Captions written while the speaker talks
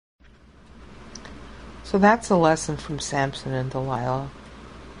So that's a lesson from Samson and Delilah.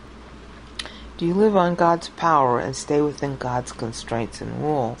 Do you live on God's power and stay within God's constraints and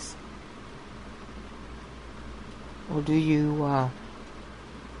rules? Or do you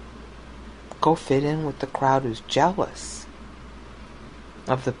go fit in with the crowd who's jealous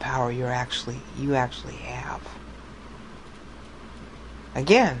of the power you actually have?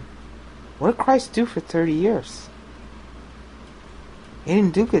 Again, what did Christ do for 30 years? He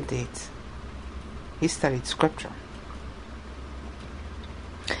didn't do good deeds. He studied Scripture.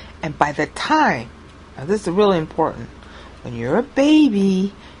 And by the time, now this is really important, when you're a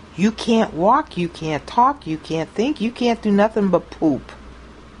baby, you can't walk, you can't talk, you can't think, you can't do nothing but poop.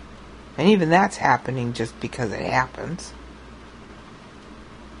 And even that's happening just because it happens.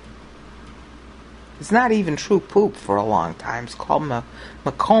 It's not even true poop for a long time. It's called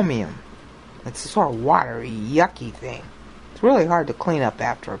meconium. It's a sort of watery, yucky thing. It's really hard to clean up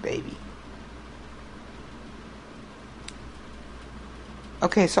after a baby.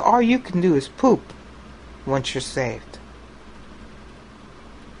 Okay, so all you can do is poop once you're saved.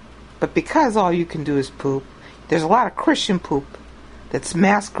 But because all you can do is poop, there's a lot of Christian poop that's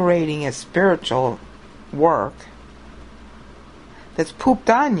masquerading as spiritual work that's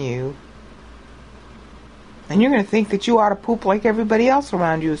pooped on you, and you're going to think that you ought to poop like everybody else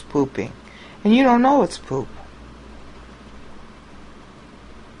around you is pooping, and you don't know it's poop.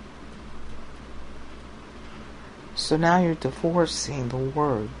 So now you're divorcing the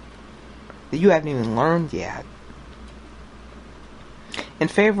word that you haven't even learned yet in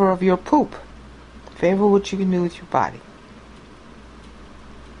favor of your poop, in favor of what you can do with your body.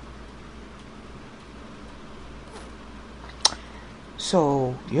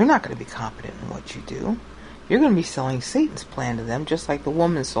 So you're not going to be competent in what you do. You're going to be selling Satan's plan to them, just like the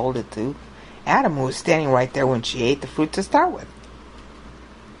woman sold it to Adam, who was standing right there when she ate the fruit to start with.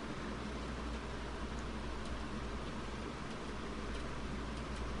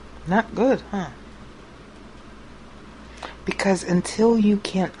 Not good, huh? Because until you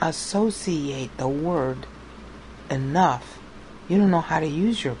can associate the word enough, you don't know how to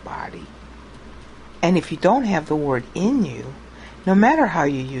use your body. And if you don't have the word in you, no matter how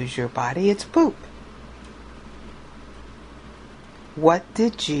you use your body, it's poop. What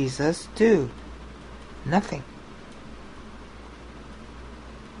did Jesus do? Nothing.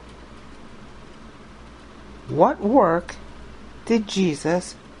 What work did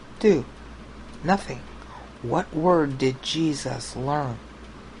Jesus do? Nothing. What word did Jesus learn?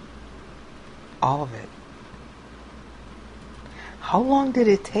 All of it. How long did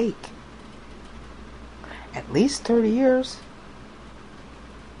it take? At least 30 years.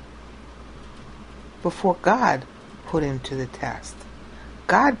 Before God put him to the test.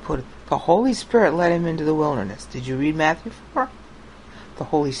 The Holy Spirit led him into the wilderness. Did you read Matthew 4? The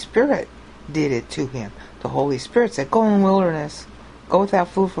Holy Spirit did it to him. The Holy Spirit said, go in the wilderness. Go without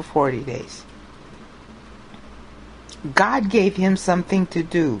food for 40 days. God gave him something to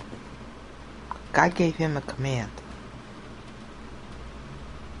do. God gave him a command.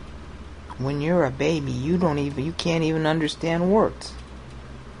 When you're a baby, you can't even understand words.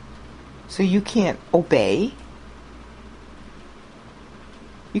 So you can't obey.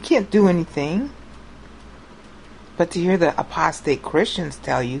 You can't do anything. But to hear the apostate Christians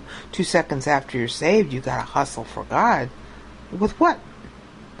tell you 2 seconds after you're saved, you gotta hustle for God. With what?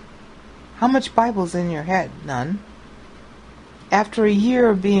 How much Bible's in your head? None. After a year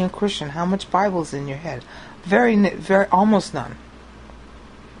of being a Christian, how much Bible's in your head? Very, almost none.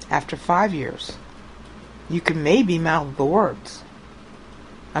 After 5 years, you can maybe mouth the words.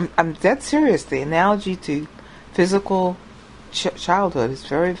 I'm dead serious. The analogy to physical childhood is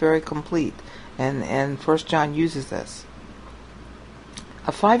very, very complete. And 1 John uses this.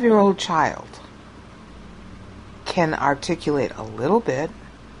 A 5-year-old child can articulate a little bit,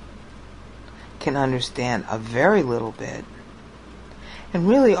 can understand a very little bit, and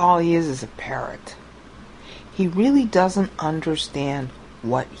really all he is a parrot. He really doesn't understand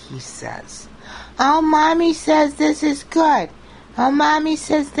what he says. Oh, Mommy says this is good. Oh, Mommy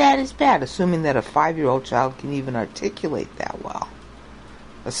says that is bad. Assuming that a 5-year-old child can even articulate that well.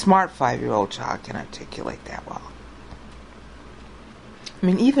 A smart 5-year-old child can articulate that well. I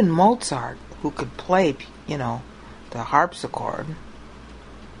mean, even Mozart, who could play, the harpsichord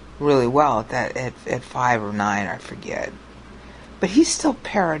really well at 5 or 9, I forget. But he's still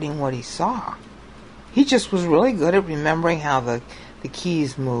parroting what he saw. He just was really good at remembering how the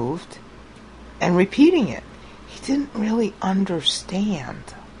keys moved and repeating it. He didn't really understand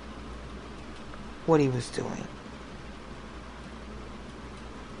what he was doing.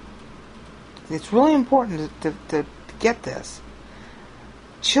 It's really important to get this.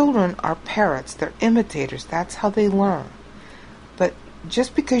 Children are parrots. They're imitators. That's how they learn. But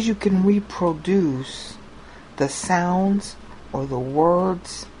just because you can reproduce the sounds or the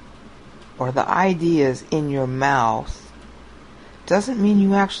words or the ideas in your mouth doesn't mean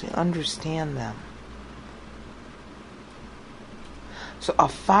you actually understand them. So a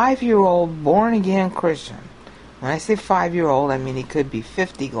 5-year-old born-again Christian, when I say 5-year-old, I mean he could be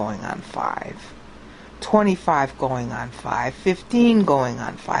 50 going on 5, 25 going on 5, 15 going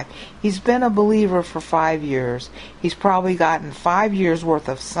on 5. He's been a believer for 5 years. He's probably gotten 5 years worth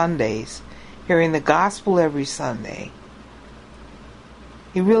of Sundays, hearing the gospel every Sunday.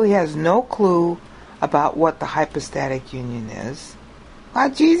 He really has no clue about what the hypostatic union is. Well,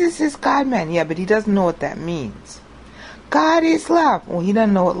 Jesus is God-man. Yeah, but he doesn't know what that means. God is love. Well, he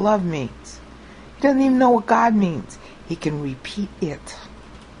doesn't know what love means. He doesn't even know what God means. He can repeat it.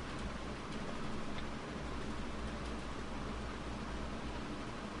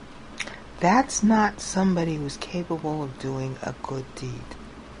 That's not somebody who's capable of doing a good deed.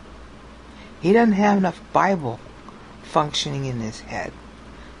 He doesn't have enough Bible functioning in his head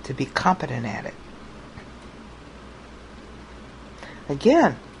to be competent at it.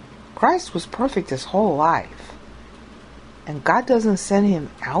 Again, Christ was perfect his whole life. And God doesn't send him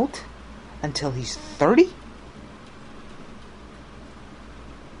out until he's 30?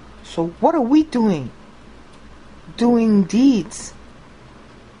 So what are we doing? Doing deeds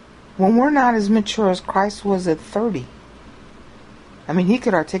when we're not as mature as Christ was at 30. I mean, he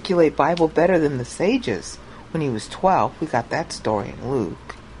could articulate Bible better than the sages when he was 12. We got that story in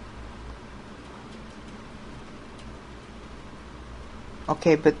Luke.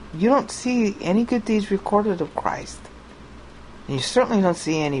 Okay, but you don't see any good deeds recorded of Christ. And you certainly don't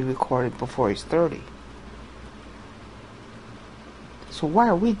see any recorded before he's 30. So why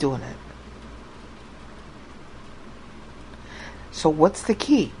are we doing it? So what's the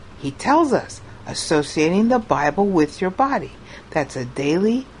key? He tells us, associating the Bible with your body. That's a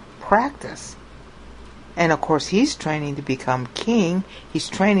daily practice. And of course, he's training to become king. He's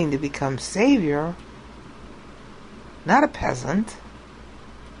training to become savior. Not a peasant.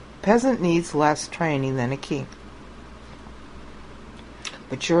 Peasant needs less training than a king.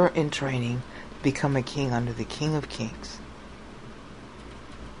 But you're in training to become a king under the King of Kings.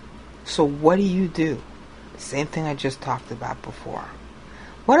 So what do? The same thing I just talked about before.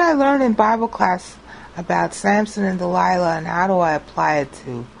 What I learned in Bible class about Samson and Delilah, and how do I apply it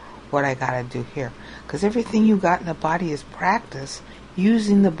to what I got to do here? Because everything you got in the body is practice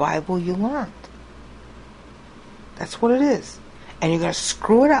using the Bible you learned. That's what it is. And you're going to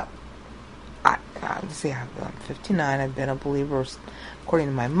screw it up. I'm 59. I've been a believer, according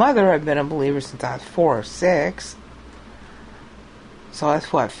to my mother, I've been a believer since I was 4 or 6. So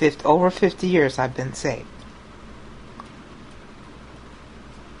that's what, over 50 years I've been saved.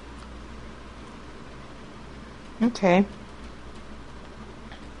 Okay.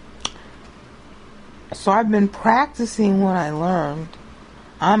 So I've been practicing what I learned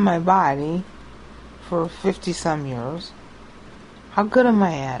on my body for 50 some years. How good am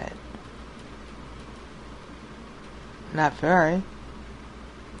I at it? Not very.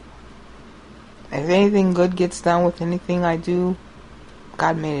 If anything good gets done with anything I do,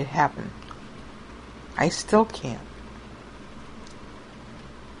 God made it happen. I still can't.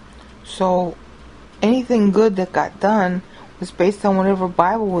 So anything good that got done was based on whatever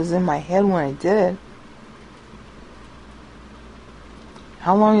Bible was in my head when I did it.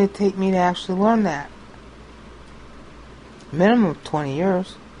 How long did it take me to actually learn that? Minimum of 20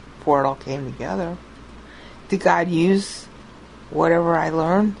 years before it all came together. Did God use whatever I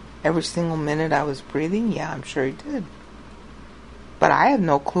learned every single minute I was breathing? Yeah, I'm sure he did. But I have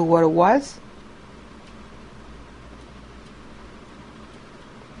no clue what it was.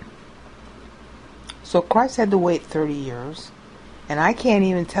 So Christ had to wait 30 years. And I can't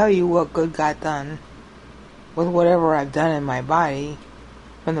even tell you what good got done with whatever I've done in my body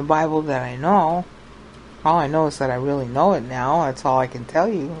from the Bible that I know. All I know is that I really know it now. That's all I can tell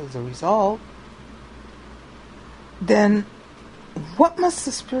you as a result. Then what must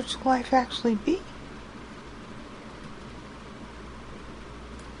the spiritual life actually be?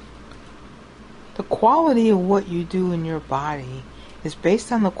 The quality of what you do in your body is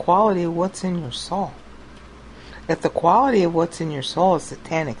based on the quality of what's in your soul. If the quality of what's in your soul is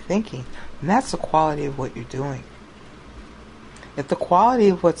satanic thinking, then that's the quality of what you're doing. If the quality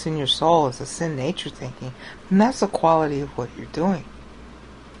of what's in your soul is a sin nature thinking, then that's the quality of what you're doing.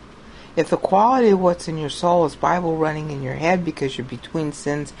 If the quality of what's in your soul is Bible running in your head because you're between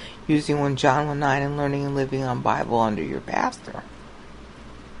sins using 1 John 1:9 and learning and living on Bible under your pastor,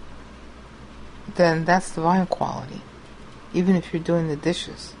 then that's divine quality. even if you're doing the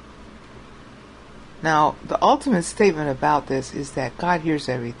dishes. Now, the ultimate statement about this is that God hears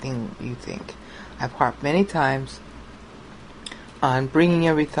everything you think. I've harped many times on bringing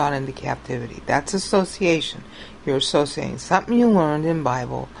every thought into captivity. That's association. You're associating something you learned in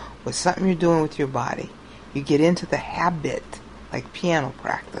Bible with something you're doing with your body. You get into the habit, like piano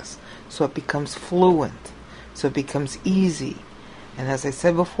practice, so it becomes fluent, so it becomes easy. And as I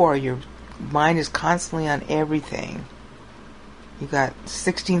said before, your mind is constantly on everything. You got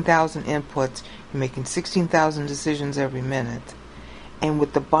 16,000 inputs. You're making 16,000 decisions every minute. And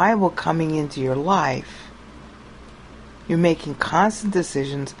with the Bible coming into your life, you're making constant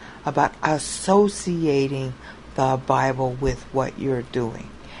decisions about associating the Bible with what you're doing.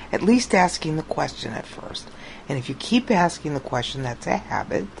 At least asking the question at first. And if you keep asking the question, that's a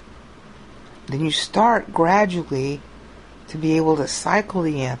habit, then you start gradually to be able to cycle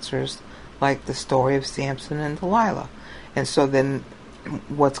the answers, like the story of Samson and Delilah. And so then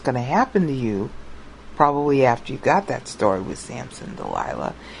what's going to happen to you, probably after you got that story with Samson and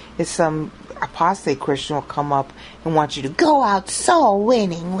Delilah, is some apostate Christian will come up and want you to go out soul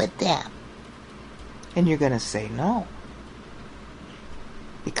winning with them. And you're going to say no.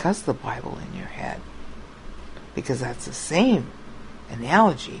 Because of the Bible in your head. Because that's the same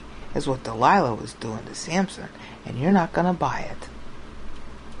analogy as what Delilah was doing to Samson. And you're not going to buy it.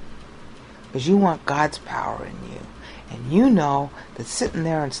 Because you want God's power in you. And you know that sitting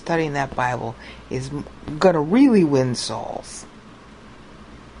there and studying that Bible is going to really win souls.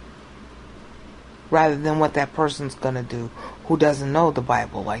 Rather than what that person's going to do who doesn't know the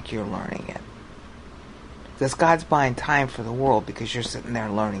Bible like you're learning it. Because God's buying time for the world because you're sitting there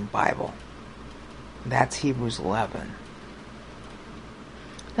learning Bible. That's Hebrews 11.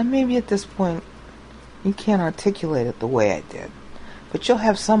 Now maybe at this point you can't articulate it the way I did. But you'll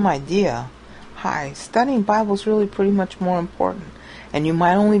have some idea. Hi, studying Bible is really pretty much more important. And you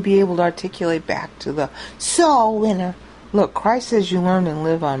might only be able to articulate back to the soul winner. Look, Christ says you learn and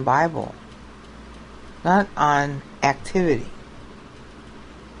live on Bible. Not on activity.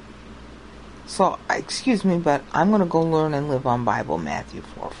 So, excuse me, but I'm going to go learn and live on Bible, Matthew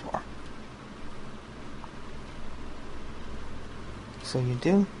 4:4. So you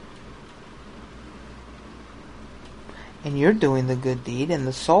do. And you're doing the good deed, and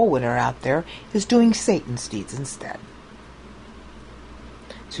the soul winner out there is doing Satan's deeds instead.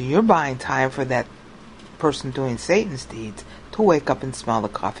 So you're buying time for that person doing Satan's deeds to wake up and smell the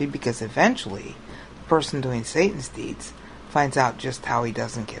coffee, because eventually the person doing Satan's deeds finds out just how he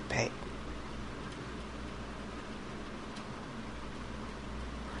doesn't get paid.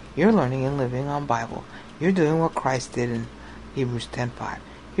 You're learning and living on Bible. You're doing what Christ did in Hebrews 10:5.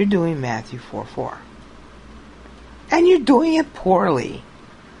 You're doing Matthew 4:4. And you're doing it poorly.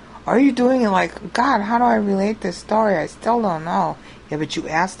 Or you're doing it like, God, how do I relate this story? I still don't know. Yeah, but you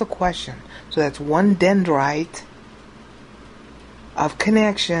asked the question. So that's one dendrite of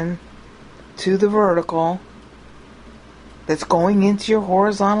connection to the vertical that's going into your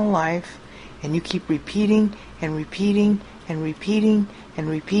horizontal life. And you keep repeating and repeating and repeating and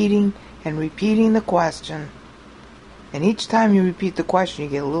repeating and repeating the question. And each time you repeat the question, you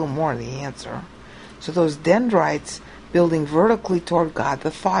get a little more of the answer. So those dendrites building vertically toward God,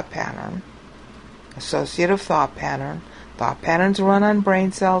 the thought pattern, associative thought pattern. Thought patterns run on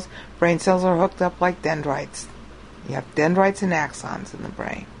brain cells. Brain cells are hooked up like dendrites. You have dendrites and axons in the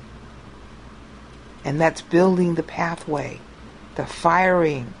brain. And that's building the pathway, the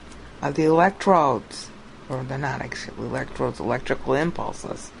firing of the electrodes, or they're not actually electrodes, electrical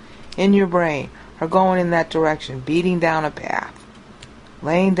impulses in your brain are going in that direction, beating down a path,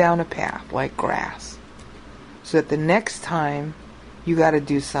 laying down a path like grass. So that the next time you got to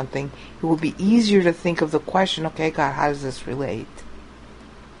do something, it will be easier to think of the question, okay, God, how does this relate?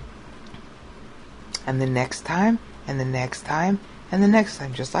 And the next time, and the next time, and the next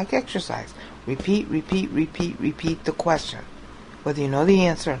time, just like exercise. Repeat, repeat, repeat, repeat the question, whether you know the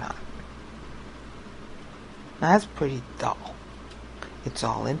answer or not. Now that's pretty dull. It's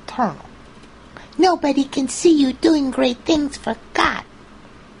all internal. Nobody can see you doing great things for God.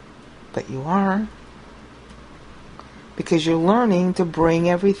 But you are. Because you're learning to bring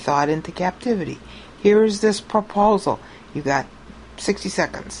every thought into captivity. Here is this proposal. You got 60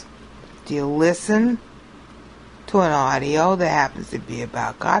 seconds. Do you listen to an audio that happens to be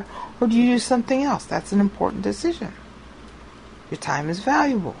about God, or do you do something else? That's an important decision. Your time is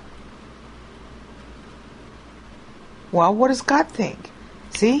valuable. Well, what does God think?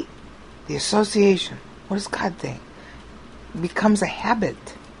 See? The association. What does God think? It becomes a habit.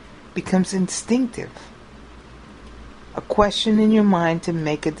 It becomes instinctive. A question in your mind to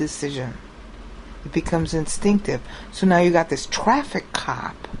make a decision. It becomes instinctive. So now you got this traffic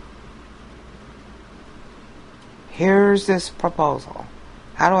cop. Here's this proposal.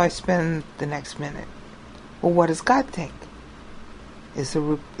 How do I spend the next minute? Well, what does God think? Is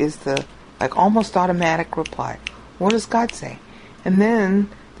the like almost automatic reply. What does God say? And then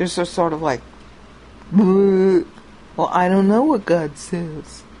there's a sort of like, well, I don't know what God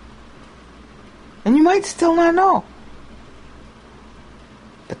says. And you might still not know.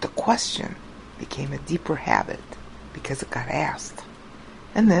 But the question became a deeper habit because it got asked.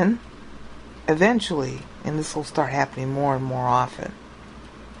 And then, eventually, and this will start happening more and more often,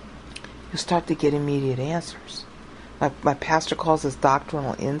 you'll start to get immediate answers. My pastor calls this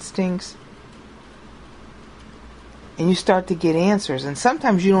doctrinal instincts. And you start to get answers. And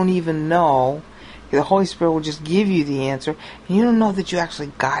sometimes you don't even know. The Holy Spirit will just give you the answer. And you don't know that you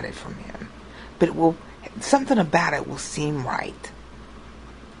actually got it from Him. But it will, something about it will seem right.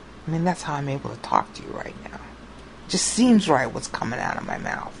 I mean, that's how I'm able to talk to you right now. It just seems right what's coming out of my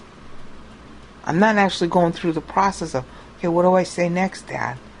mouth. I'm not actually going through the process of, okay, what do I say next,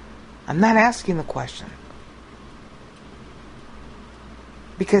 Dad? I'm not asking the question.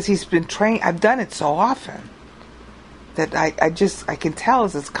 Because He's been trained, I've done it so often, that I can tell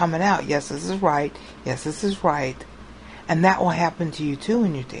as it's coming out, yes, this is right, yes, this is right. And that will happen to you too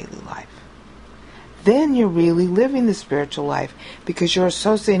in your daily life. Then you're really living the spiritual life because you're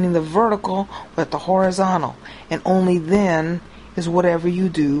associating the vertical with the horizontal. And only then is whatever you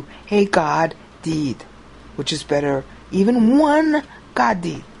do a God deed, which is better. Even one God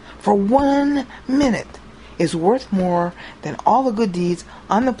deed for 1 minute is worth more than all the good deeds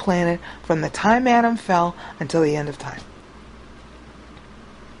on the planet from the time Adam fell until the end of time.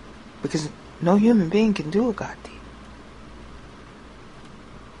 Because no human being can do a God deed.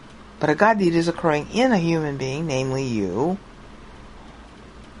 But a God deed is occurring in a human being, namely you,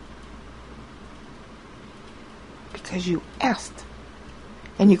 because you asked.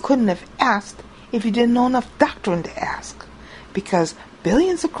 And you couldn't have asked if you didn't know enough doctrine to ask. Because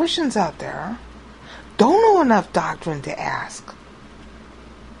billions of Christians out there don't know enough doctrine to ask.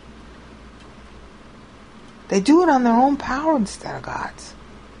 They do it on their own power instead of God's.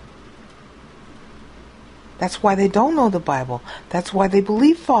 That's why they don't know the Bible. That's why they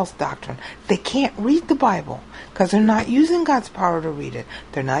believe false doctrine. They can't read the Bible because they're not using God's power to read it.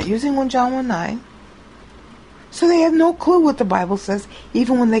 They're not using 1 John 1:9. So they have no clue what the Bible says,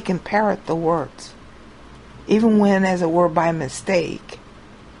 even when they can parrot the words. Even when, as it were, by mistake,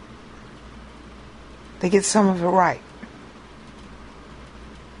 they get some of it right.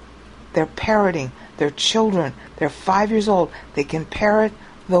 They're parroting. They're children. They're 5 years old. They can parrot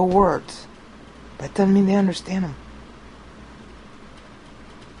the words. But it doesn't mean they understand them.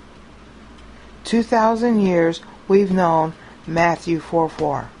 2,000 years we've known Matthew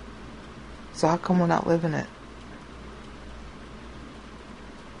 4:4. So how come we're not living it?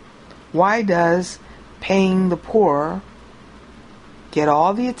 Why does paying the poor get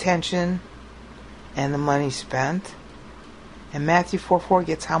all the attention and the money spent, and Matthew 4:4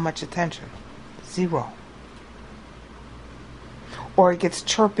 gets how much attention? 0. Or it gets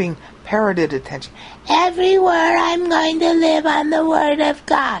chirping, parroted attention. Everywhere I'm going to live on the Word of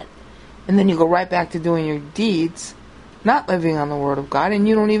God. And then you go right back to doing your deeds, not living on the Word of God, and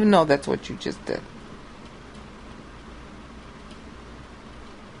you don't even know that's what you just did.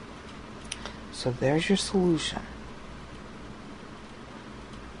 So there's your solution.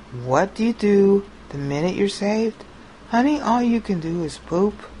 What do you do the minute you're saved? Honey, all you can do is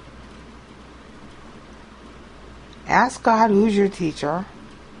poop. Ask God who's your teacher.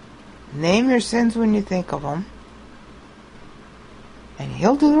 Name your sins when you think of them. And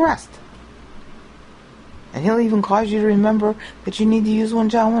He'll do the rest. And He'll even cause you to remember that you need to use 1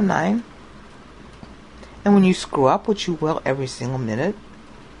 John 1:9. And when you screw up, which you will every single minute,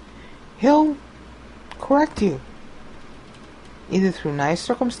 He'll correct you. Either through nice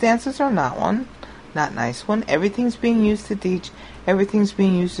circumstances or not nice one. Everything's being used to teach. Everything's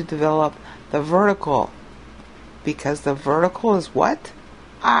being used to develop the vertical. Because the vertical is what?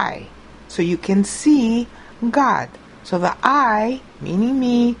 I. So you can see God. So the I, meaning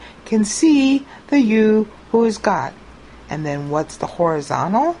me, can see the you who is God. And then what's the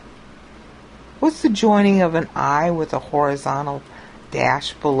horizontal? What's the joining of an I with a horizontal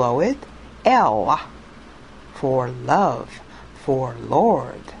dash below it? L. For love. For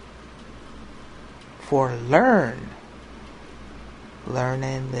Lord. For learn. Learn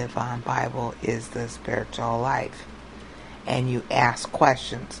and live on Bible is the spiritual life. And you ask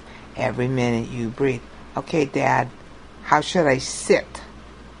questions every minute you breathe. Okay, Dad, how should I sit?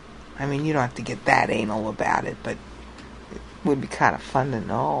 I mean, you don't have to get that anal about it, but it would be kind of fun to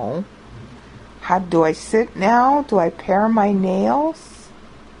know. How do I sit now? Do I pare my nails?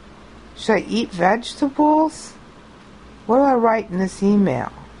 Should I eat vegetables? What do I write in this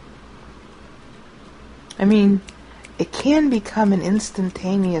email? I mean, it can become an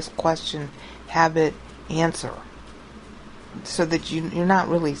instantaneous question, habit, answer. So that you're not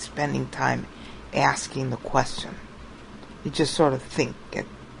really spending time asking the question. You just sort of think at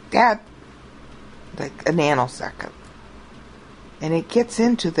that, like a nanosecond. And it gets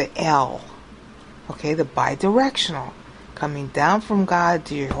into the L. Okay, the bidirectional. Coming down from God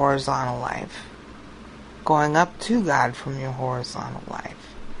to your horizontal life. Going up to God from your horizontal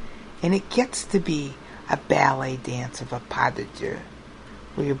life. And it gets to be a ballet dance of a pas de deux,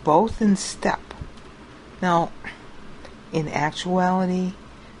 where you're both in step. Now, in actuality,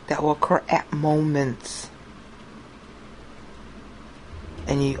 that will occur at moments.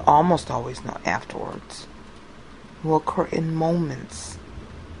 And you almost always know afterwards. It will occur in moments.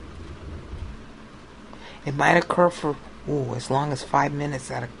 It might occur for as long as 5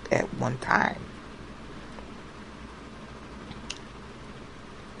 minutes at one time.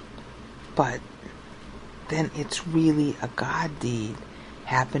 But then it's really a God deed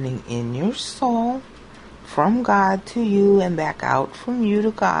happening in your soul, from God to you and back out from you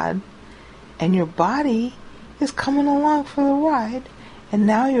to God. And your body is coming along for the ride. And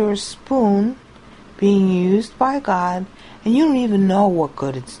now you're a spoon being used by God, and you don't even know what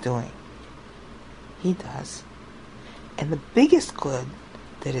good it's doing. He does. And the biggest good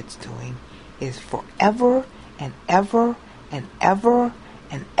that it's doing is forever and ever and ever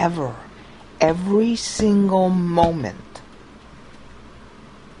and ever. Every single moment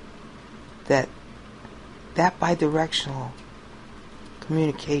that bidirectional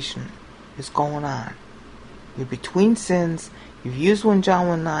communication is going on. You're between sins. You've used 1 John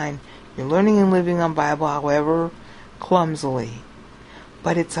 1:9. You're learning and living on Bible, however clumsily.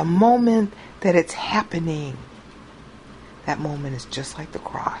 But it's a moment that it's happening. That moment is just like the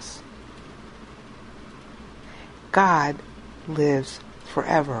cross. God lives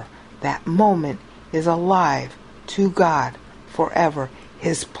forever. That moment is alive to God forever.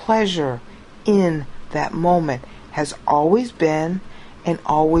 His pleasure in that moment has always been and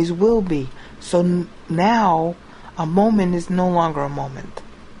always will be. So now a moment is no longer a moment.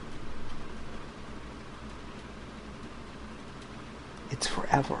 It's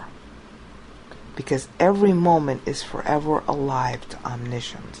forever. Because every moment is forever alive to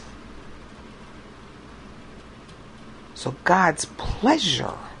omniscience. So God's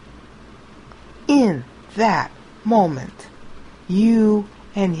pleasure in that moment you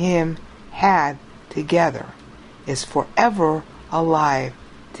and Him had together is forever alive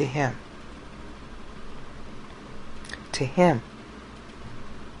to Him. To Him.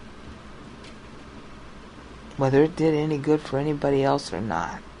 Whether it did any good for anybody else or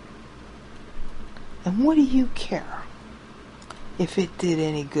not. And what do you care if it did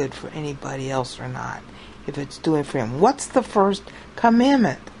any good for anybody else or not? If it's doing for Him. What's the first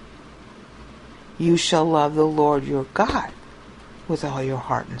commandment? You shall love the Lord your God with all your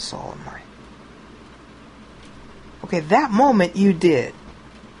heart and soul and mind. Okay, that moment you did.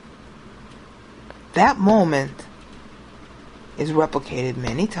 That moment is replicated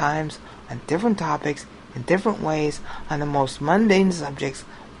many times on different topics, in different ways, on the most mundane subjects,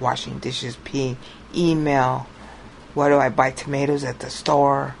 washing dishes, peeing, email, why do I buy tomatoes at the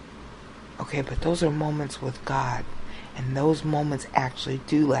store? Okay, but those are moments with God, and those moments actually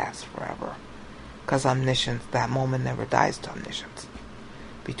do last forever. Because omniscience, that moment never dies to omniscience.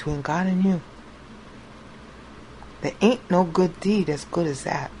 Between God and you. There ain't no good deed as good as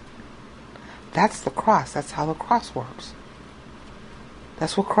that. That's the cross. That's how the cross works.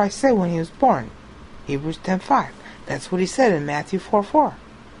 That's what Christ said when He was born. Hebrews 10:5. That's what He said in Matthew 4:4.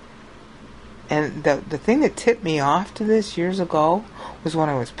 And the thing that tipped me off to this years ago was when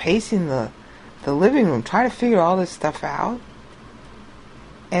I was pacing the living room, trying to figure all this stuff out.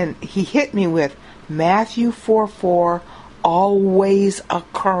 And He hit me with Matthew 4:4, always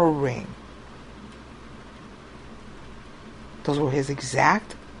occurring. Those were His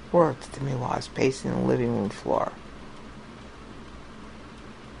exact words to me while I was pacing the living room floor.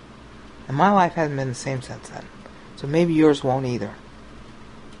 And my life hasn't been the same since then. So maybe yours won't either.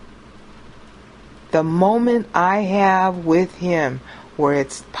 The moment I have with Him, where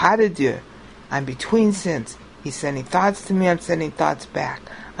it's pas de deux, I'm between sins. He's sending thoughts to me, I'm sending thoughts back.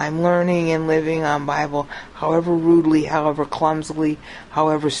 I'm learning and living on Bible, however rudely, however clumsily,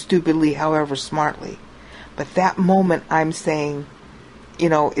 however stupidly, however smartly. But that moment I'm saying,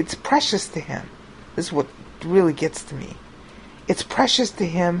 it's precious to Him. This is what really gets to me. It's precious to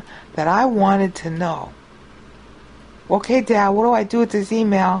Him that I wanted to know. Okay, Dad, what do I do with this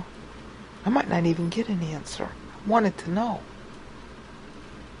email? I might not even get an answer. I wanted to know.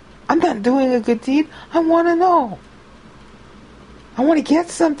 I'm not doing a good deed. I want to know. I want to get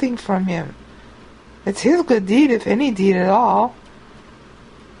something from him. It's his good deed, if any deed at all.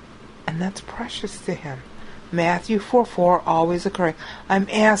 And that's precious to him. Matthew 4:4 always occurring. I'm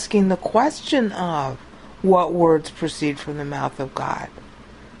asking the question of what words proceed from the mouth of God.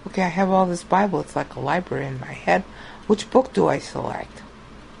 Okay, I have all this Bible. It's like a library in my head. Which book do I select?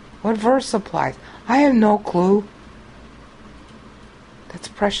 What verse applies? I have no clue. That's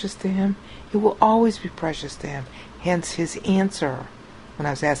precious to him. It will always be precious to him. Hence his answer when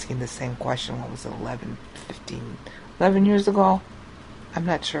I was asking the same question, what was it, 11 years ago? I'm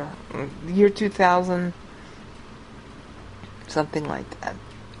not sure. The year 2000, something like that.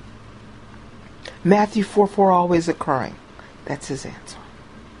 Matthew 4:4 always occurring. That's his answer.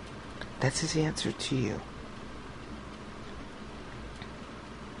 That's his answer to you.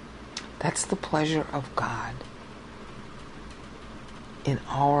 That's the pleasure of God in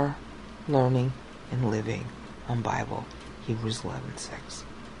our learning and living on Bible, Hebrews 11:6.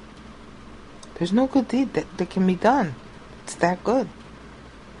 There's no good deed that can be done. It's that good.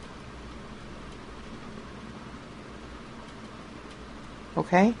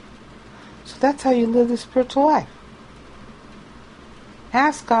 Okay? So that's how you live the spiritual life.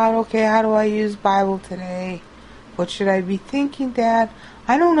 Ask God, okay, how do I use Bible today? What should I be thinking, Dad?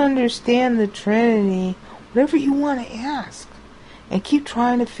 I don't understand the Trinity. Whatever you want to ask. And keep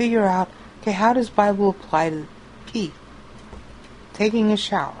trying to figure out, okay, how does Bible apply to pee? Taking a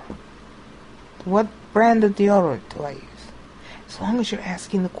shower. What brand of deodorant do I use? As long as you're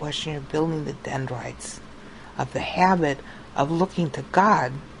asking the question, you're building the dendrites of the habit of looking to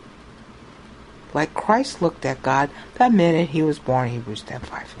God like Christ looked at God that minute he was born, Hebrews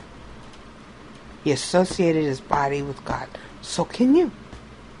 10:5. He associated his body with God. So can you.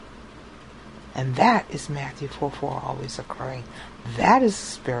 And that is Matthew 4:4 always occurring. That is the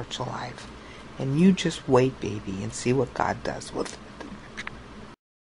spiritual life. And you just wait, baby, and see what God does with it.